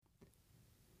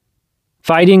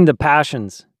Fighting the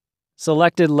Passions.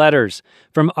 Selected letters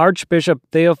from Archbishop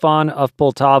Theophan of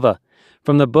Poltava,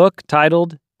 from the book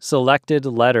titled Selected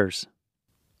Letters.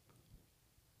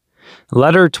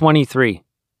 Letter 23.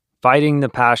 Fighting the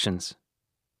Passions.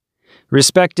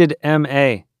 Respected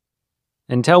M.A.,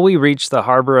 until we reach the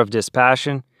harbor of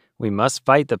dispassion, we must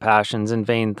fight the passions and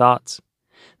vain thoughts.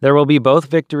 There will be both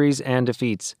victories and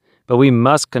defeats, but we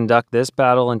must conduct this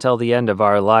battle until the end of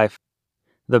our life.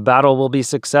 The battle will be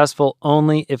successful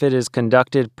only if it is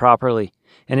conducted properly,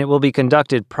 and it will be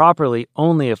conducted properly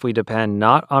only if we depend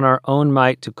not on our own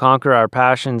might to conquer our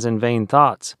passions and vain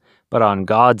thoughts, but on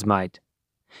God's might.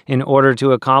 In order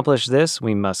to accomplish this,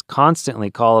 we must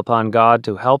constantly call upon God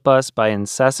to help us by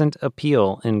incessant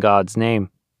appeal in God's name.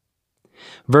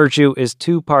 Virtue is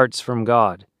 2 parts from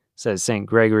God, says St.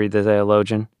 Gregory the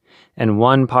Theologian, and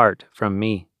 1 part from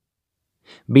me.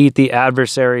 Beat the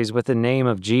adversaries with the name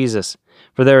of Jesus,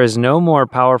 for there is no more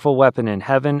powerful weapon in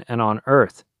heaven and on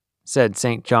earth, said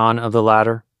St. John of the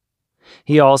Ladder.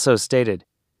 He also stated,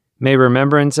 "May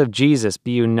remembrance of Jesus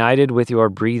be united with your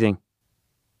breathing."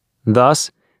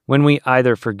 Thus, when we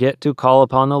either forget to call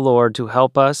upon the Lord to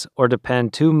help us or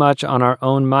depend too much on our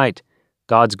own might,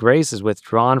 God's grace is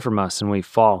withdrawn from us and we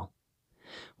fall.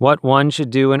 What one should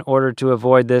do in order to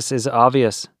avoid this is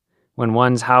obvious. When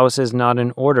one's house is not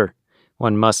in order,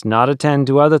 one must not attend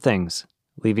to other things,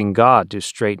 leaving God to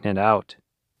straighten it out.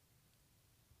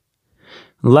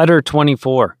 Letter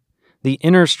 24. The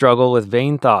Inner Struggle with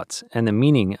Vain Thoughts and the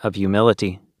Meaning of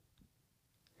Humility.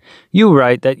 You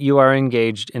write that you are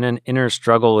engaged in an inner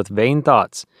struggle with vain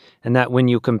thoughts, and that when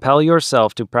you compel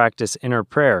yourself to practice inner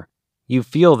prayer, you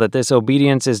feel that this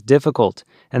obedience is difficult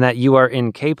and that you are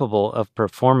incapable of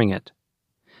performing it.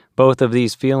 Both of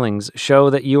these feelings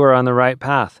show that you are on the right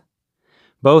path.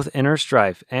 Both inner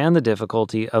strife and the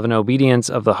difficulty of an obedience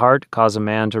of the heart cause a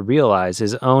man to realize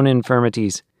his own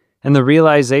infirmities, and the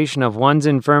realization of one's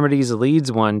infirmities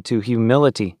leads one to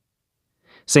humility.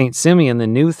 St. Simeon, the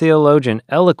new theologian,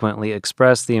 eloquently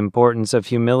expressed the importance of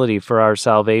humility for our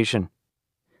salvation.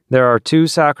 There are 2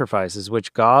 sacrifices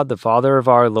which God, the Father of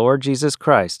our Lord Jesus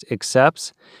Christ,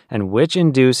 accepts and which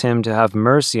induce him to have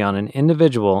mercy on an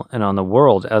individual and on the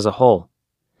world as a whole.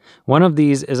 One of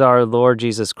these is our Lord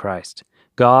Jesus Christ,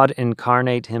 God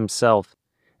incarnate himself,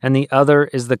 and the other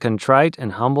is the contrite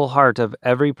and humble heart of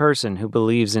every person who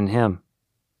believes in him.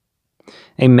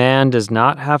 A man does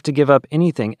not have to give up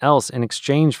anything else in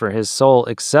exchange for his soul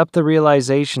except the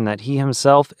realization that he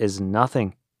himself is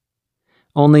nothing.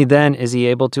 Only then is he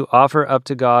able to offer up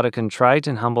to God a contrite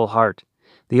and humble heart,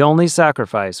 the only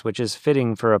sacrifice which is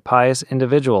fitting for a pious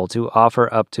individual to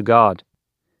offer up to God.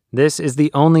 This is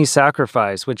the only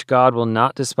sacrifice which God will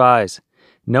not despise,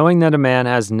 knowing that a man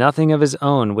has nothing of his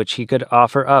own which he could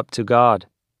offer up to God.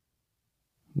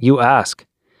 You ask,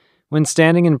 when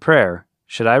standing in prayer,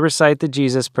 should I recite the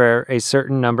Jesus prayer a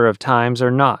certain number of times or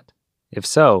not? If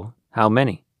so, how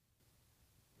many?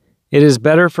 It is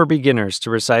better for beginners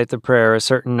to recite the prayer a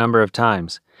certain number of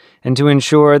times, and to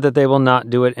ensure that they will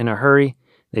not do it in a hurry,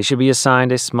 they should be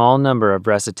assigned a small number of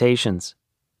recitations.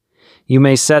 You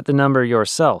may set the number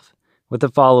yourself, with the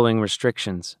following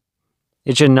restrictions.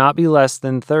 It should not be less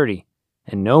than 30,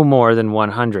 and no more than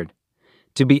 100,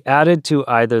 to be added to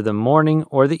either the morning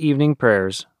or the evening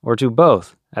prayers, or to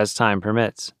both, as time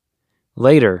permits.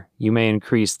 Later, you may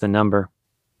increase the number.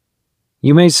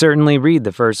 You may certainly read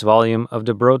the first volume of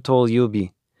De Brotol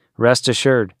Iubi, rest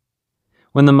assured.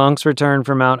 When the monks return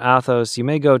from Mount Athos, you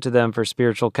may go to them for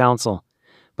spiritual counsel,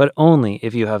 but only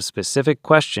if you have specific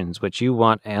questions which you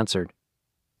want answered.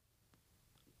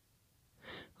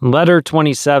 Letter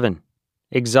 27.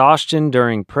 Exhaustion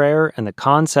during prayer and the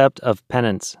concept of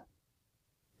penance.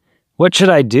 What should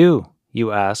I do,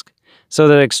 you ask, so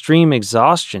that extreme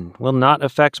exhaustion will not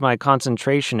affect my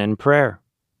concentration in prayer?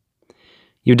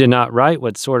 You did not write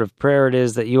what sort of prayer it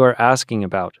is that you are asking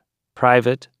about,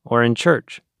 private or in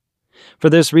church. For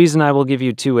this reason, I will give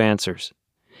you 2 answers.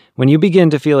 When you begin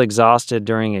to feel exhausted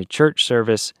during a church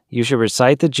service, you should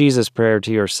recite the Jesus prayer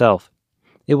to yourself.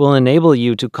 It will enable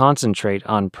you to concentrate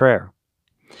on prayer.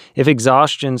 If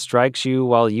exhaustion strikes you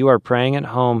while you are praying at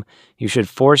home, you should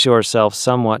force yourself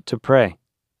somewhat to pray.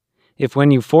 If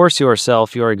when you force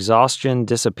yourself your exhaustion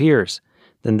disappears,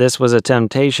 then this was a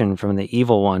temptation from the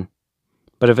evil one.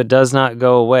 But if it does not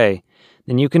go away,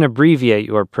 then you can abbreviate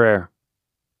your prayer.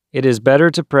 It is better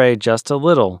to pray just a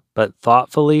little, but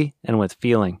thoughtfully and with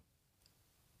feeling.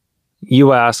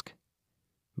 You ask,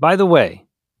 by the way,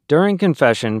 during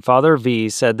confession, Father V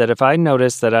said that if I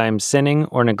notice that I am sinning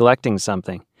or neglecting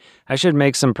something, I should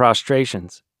make some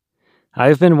prostrations. I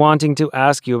have been wanting to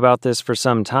ask you about this for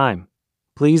some time.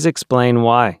 Please explain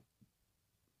why.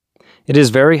 It is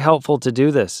very helpful to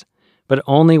do this, but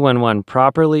only when one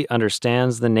properly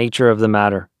understands the nature of the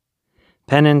matter.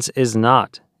 Penance is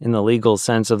not, in the legal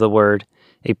sense of the word,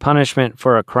 a punishment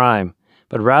for a crime,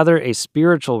 but rather a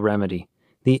spiritual remedy,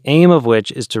 the aim of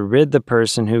which is to rid the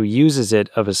person who uses it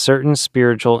of a certain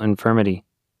spiritual infirmity.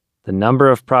 The number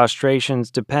of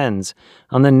prostrations depends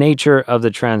on the nature of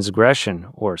the transgression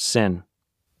or sin.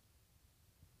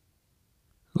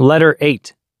 Letter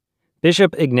 8.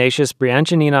 Bishop Ignatius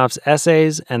Brianchaninov's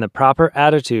Essays and the Proper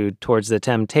Attitude Towards the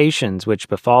Temptations Which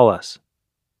Befall Us.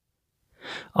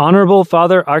 Honorable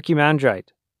Father Archimandrite,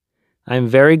 I am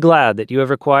very glad that you have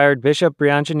acquired Bishop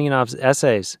Brianchaninov's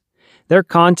Essays. Their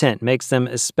content makes them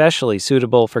especially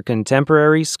suitable for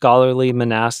contemporary scholarly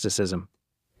monasticism.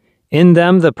 In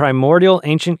them, the primordial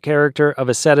ancient character of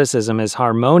asceticism is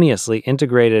harmoniously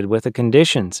integrated with the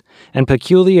conditions and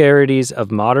peculiarities of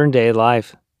modern-day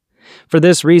life. For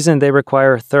this reason, they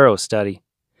require thorough study.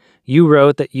 You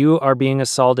wrote that you are being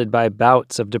assaulted by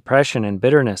bouts of depression and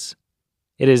bitterness.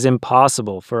 It is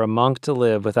impossible for a monk to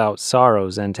live without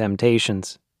sorrows and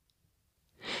temptations.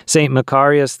 St.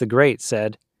 Macarius the Great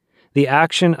said, "The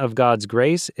action of God's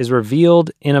grace is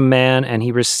revealed in a man, and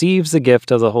he receives the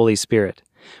gift of the Holy Spirit,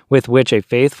 with which a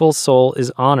faithful soul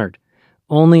is honored,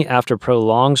 only after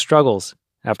prolonged struggles,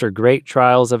 after great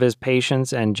trials of his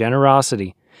patience and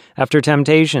generosity, after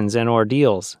temptations and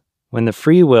ordeals, when the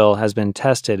free will has been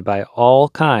tested by all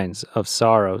kinds of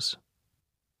sorrows."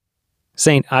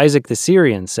 St. Isaac the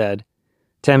Syrian said,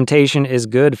 "Temptation is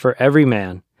good for every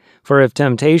man, for if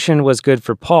temptation was good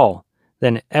for Paul,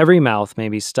 then every mouth may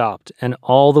be stopped, and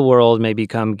all the world may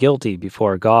become guilty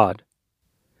before God."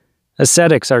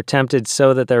 Ascetics are tempted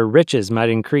so that their riches might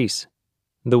increase.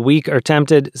 The weak are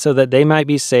tempted so that they might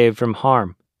be saved from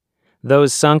harm.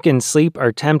 Those sunk in sleep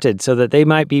are tempted so that they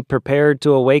might be prepared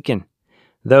to awaken.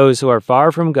 Those who are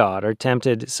far from God are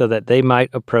tempted so that they might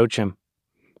approach him.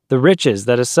 The riches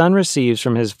that a son receives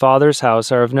from his father's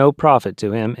house are of no profit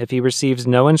to him if he receives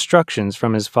no instructions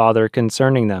from his father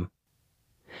concerning them.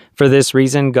 For this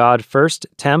reason, God first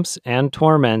tempts and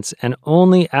torments, and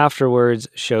only afterwards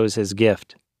shows his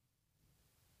gift.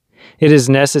 It is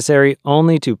necessary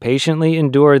only to patiently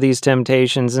endure these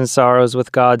temptations and sorrows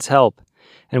with God's help,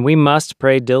 and we must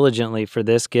pray diligently for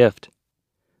this gift.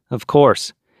 Of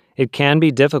course, it can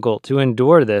be difficult to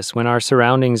endure this when our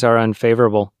surroundings are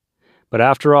unfavorable. But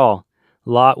after all,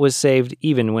 Lot was saved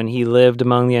even when he lived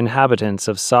among the inhabitants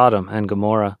of Sodom and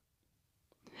Gomorrah.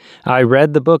 I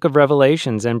read the book of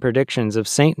Revelations and predictions of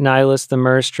St. Nilus the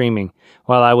Myrrh-streaming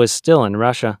while I was still in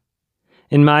Russia.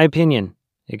 In my opinion,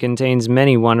 it contains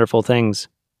many wonderful things,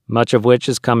 much of which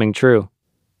is coming true.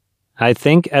 I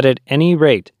think at any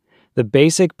rate, the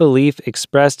basic belief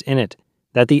expressed in it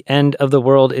that the end of the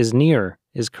world is near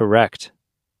is correct.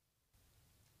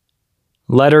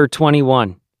 Letter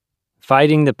 21.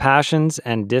 Fighting the Passions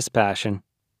and Dispassion.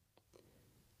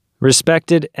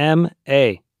 Respected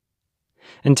M.A.,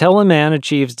 until a man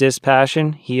achieves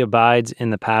dispassion, he abides in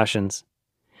the passions.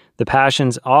 The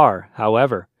passions are,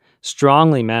 however,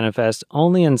 strongly manifest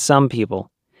only in some people.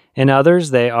 In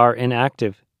others they are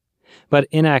inactive. But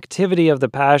inactivity of the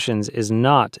passions is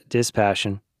not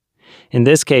dispassion. In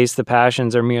this case, the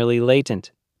passions are merely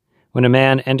latent. When a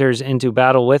man enters into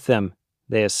battle with them,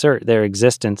 they assert their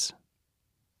existence.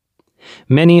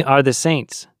 "Many are the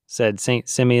saints," said St.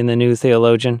 Simeon the New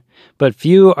Theologian, "but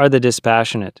few are the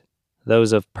dispassionate,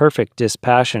 those of perfect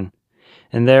dispassion,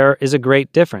 and there is a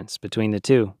great difference between the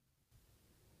two.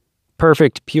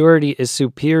 Perfect purity is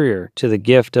superior to the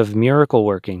gift of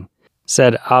miracle-working,"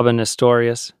 said Abba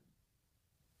Nestorius.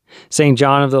 St.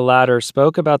 John of the Ladder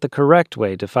spoke about the correct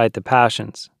way to fight the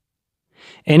passions.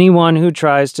 "Anyone who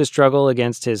tries to struggle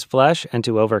against his flesh and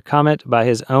to overcome it by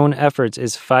his own efforts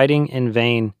is fighting in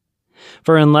vain.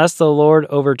 For unless the Lord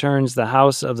overturns the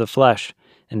house of the flesh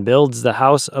and builds the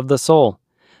house of the soul,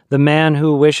 the man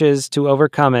who wishes to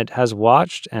overcome it has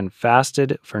watched and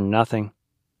fasted for nothing."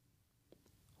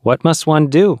 What must one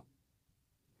do?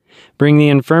 Bring the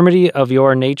infirmity of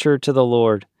your nature to the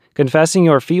Lord, confessing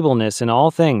your feebleness in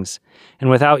all things, and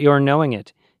without your knowing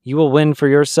it, you will win for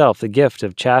yourself the gift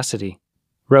of chastity,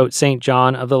 wrote St.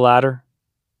 John of the Ladder.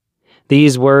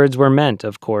 These words were meant,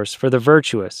 of course, for the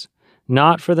virtuous,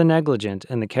 not for the negligent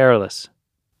and the careless.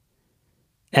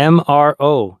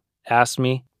 M.R.O. asked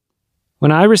me,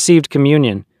 "When I received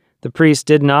communion, the priest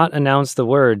did not announce the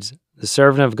words, 'The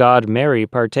servant of God Mary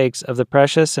partakes of the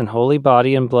precious and holy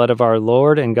body and blood of our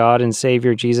Lord and God and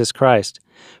Savior Jesus Christ,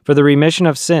 for the remission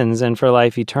of sins and for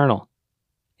life eternal.'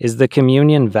 Is the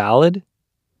communion valid?"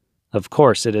 Of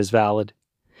course it is valid.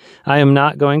 I am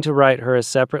not going to write her a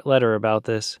separate letter about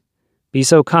this. Be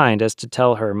so kind as to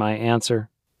tell her my answer.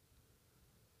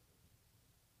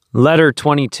 Letter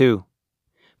 22.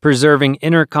 Preserving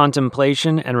inner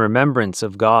contemplation and remembrance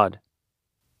of God.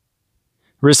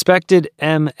 Respected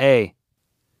M.A.,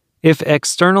 if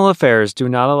external affairs do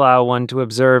not allow one to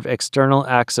observe external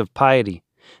acts of piety,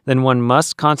 then one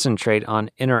must concentrate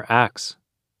on inner acts.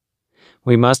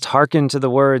 We must hearken to the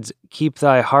words, "Keep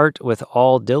thy heart with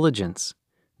all diligence,"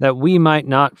 that we might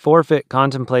not forfeit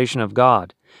contemplation of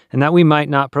God, and that we might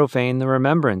not profane the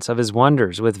remembrance of His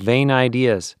wonders with vain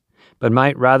ideas, but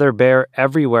might rather bear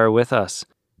everywhere with us,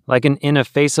 like an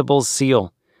ineffaceable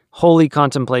seal, holy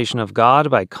contemplation of God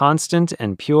by constant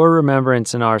and pure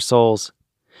remembrance in our souls.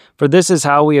 For this is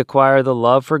how we acquire the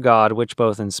love for God which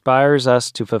both inspires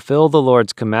us to fulfill the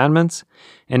Lord's commandments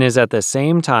and is at the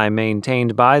same time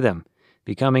maintained by them,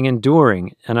 becoming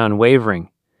enduring and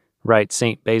unwavering, writes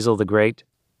St. Basil the Great.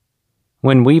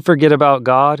 When we forget about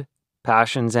God,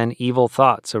 passions and evil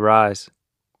thoughts arise.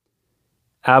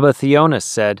 Abba Theophas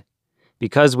said,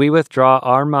 "Because we withdraw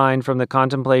our mind from the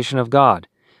contemplation of God,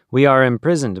 we are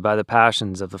imprisoned by the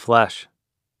passions of the flesh."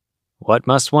 What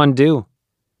must one do?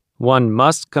 One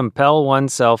must compel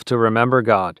oneself to remember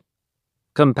God.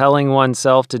 Compelling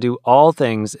oneself to do all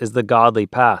things is the godly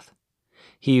path.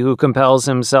 He who compels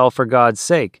himself for God's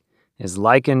sake is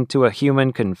likened to a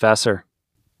human confessor.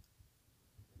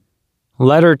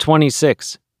 Letter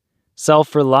 26.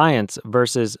 Self-reliance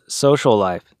versus social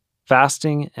life,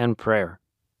 fasting and prayer.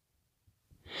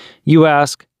 You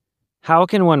ask, how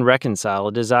can one reconcile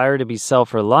a desire to be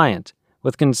self-reliant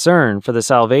with concern for the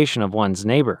salvation of one's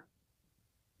neighbor?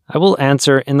 I will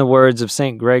answer in the words of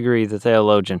St. Gregory the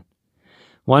Theologian.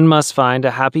 One must find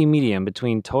a happy medium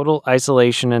between total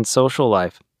isolation and social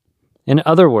life. In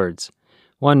other words,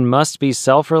 one must be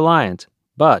self-reliant,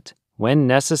 but, when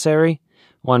necessary,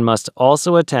 one must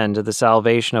also attend to the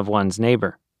salvation of one's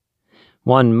neighbor.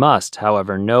 One must,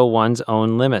 however, know one's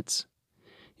own limits.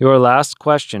 Your last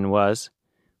question was,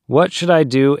 what should I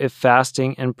do if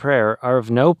fasting and prayer are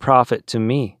of no profit to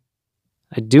me?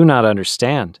 I do not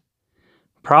understand.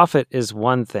 Profit is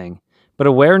one thing, but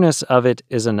awareness of it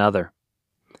is another.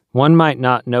 One might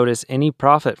not notice any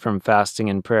profit from fasting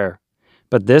and prayer,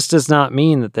 but this does not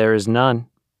mean that there is none.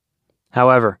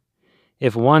 However,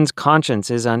 if one's conscience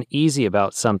is uneasy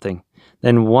about something,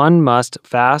 then one must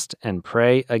fast and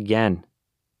pray again.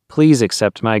 Please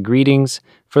accept my greetings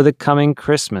for the coming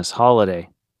Christmas holiday.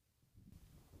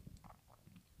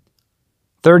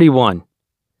 31.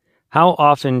 How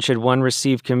often should one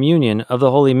receive communion of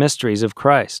the holy mysteries of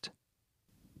Christ?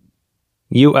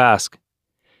 You ask,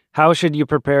 how should you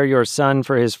prepare your son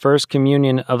for his first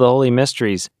communion of the holy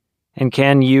mysteries, and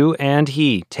can you and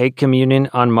he take communion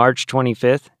on March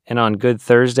 25th and on Good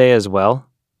Thursday as well?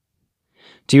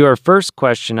 To your first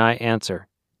question I answer,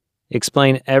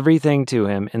 explain everything to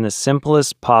him in the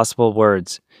simplest possible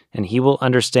words, and he will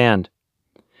understand.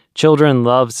 Children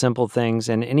love simple things,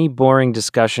 and any boring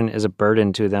discussion is a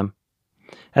burden to them.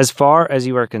 As far as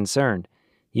you are concerned,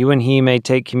 you and he may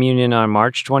take communion on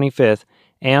March 25th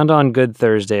and on Good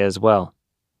Thursday as well.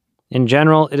 In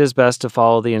general, it is best to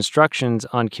follow the instructions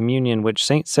on communion which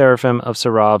St. Seraphim of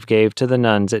Sarov gave to the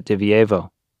nuns at Divyevo.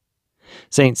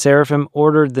 St. Seraphim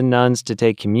ordered the nuns to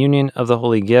take communion of the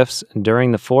holy gifts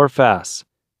during the 4 fasts,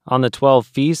 on the 12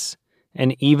 feasts,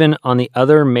 and even on the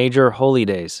other major holy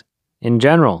days. In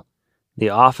general, the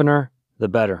oftener, the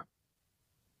better.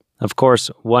 Of course,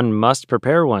 one must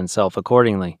prepare oneself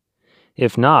accordingly.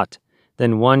 If not,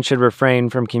 then one should refrain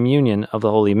from communion of the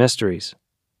holy mysteries.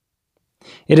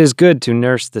 It is good to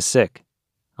nurse the sick.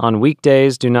 On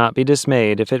weekdays, do not be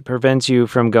dismayed if it prevents you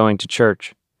from going to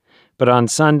church. But on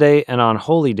Sunday and on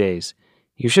holy days,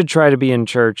 you should try to be in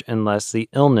church unless the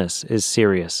illness is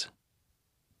serious.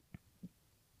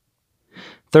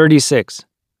 36.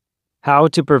 How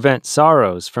to prevent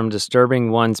sorrows from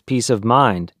disturbing one's peace of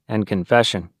mind and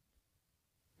confession.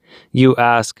 You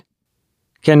ask,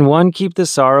 can one keep the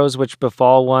sorrows which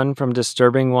befall one from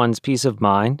disturbing one's peace of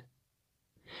mind?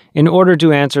 In order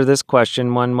to answer this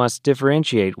question, one must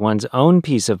differentiate one's own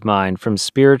peace of mind from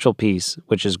spiritual peace,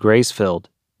 which is grace-filled.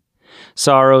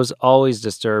 Sorrows always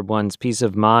disturb one's peace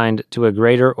of mind to a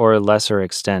greater or lesser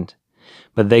extent,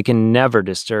 but they can never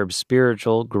disturb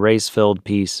spiritual, grace-filled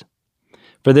peace.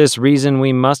 For this reason,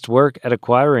 we must work at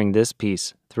acquiring this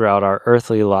peace throughout our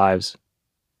earthly lives.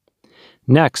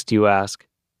 Next, you ask,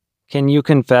 can you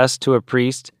confess to a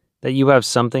priest that you have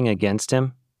something against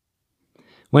him?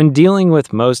 When dealing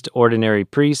with most ordinary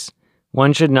priests,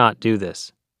 one should not do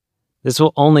this. This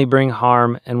will only bring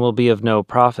harm and will be of no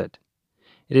profit.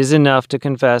 It is enough to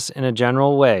confess in a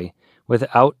general way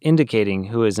without indicating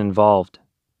who is involved.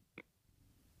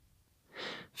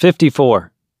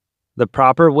 54. The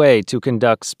proper way to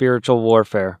conduct spiritual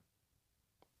warfare.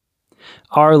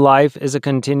 Our life is a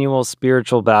continual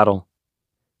spiritual battle.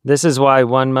 This is why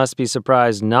one must be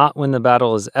surprised not when the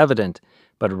battle is evident,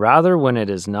 but rather when it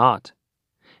is not.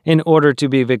 In order to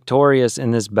be victorious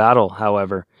in this battle,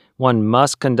 however, one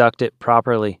must conduct it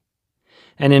properly.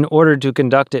 And in order to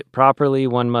conduct it properly,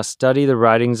 one must study the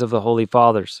writings of the Holy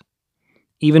Fathers.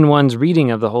 Even one's reading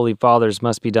of the Holy Fathers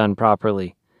must be done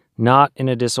properly, not in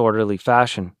a disorderly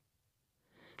fashion.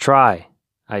 Try,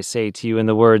 I say to you in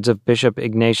the words of Bishop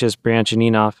Ignatius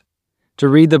Bryanchaninov, to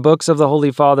read the books of the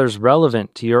Holy Fathers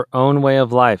relevant to your own way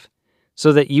of life,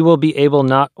 so that you will be able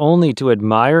not only to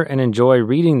admire and enjoy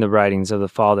reading the writings of the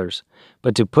Fathers,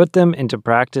 but to put them into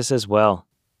practice as well.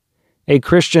 A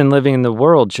Christian living in the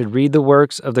world should read the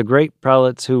works of the great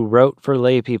prelates who wrote for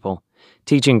lay people,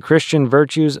 teaching Christian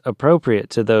virtues appropriate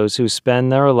to those who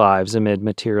spend their lives amid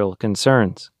material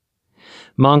concerns.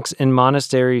 Monks in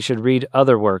monasteries should read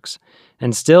other works,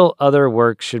 and still other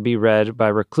works should be read by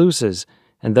recluses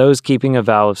and those keeping a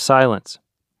vow of silence.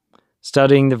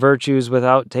 Studying the virtues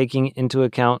without taking into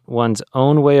account one's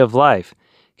own way of life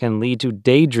can lead to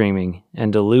daydreaming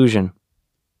and delusion.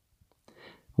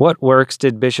 What works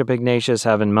did Bishop Ignatius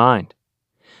have in mind?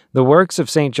 The works of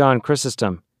St. John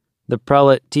Chrysostom, the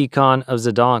prelate Tikhon of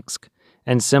Zadonsk,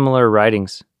 and similar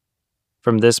writings.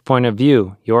 From this point of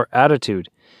view, your attitude,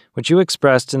 which you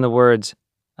expressed in the words,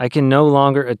 "I can no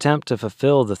longer attempt to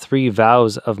fulfill the 3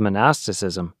 vows of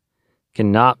monasticism,"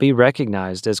 cannot be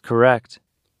recognized as correct.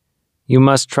 You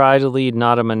must try to lead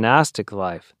not a monastic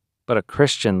life, but a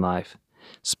Christian life,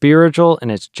 spiritual in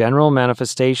its general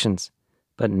manifestations,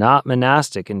 but not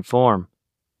monastic in form.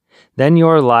 Then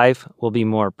your life will be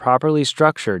more properly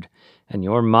structured, and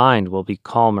your mind will be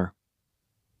calmer.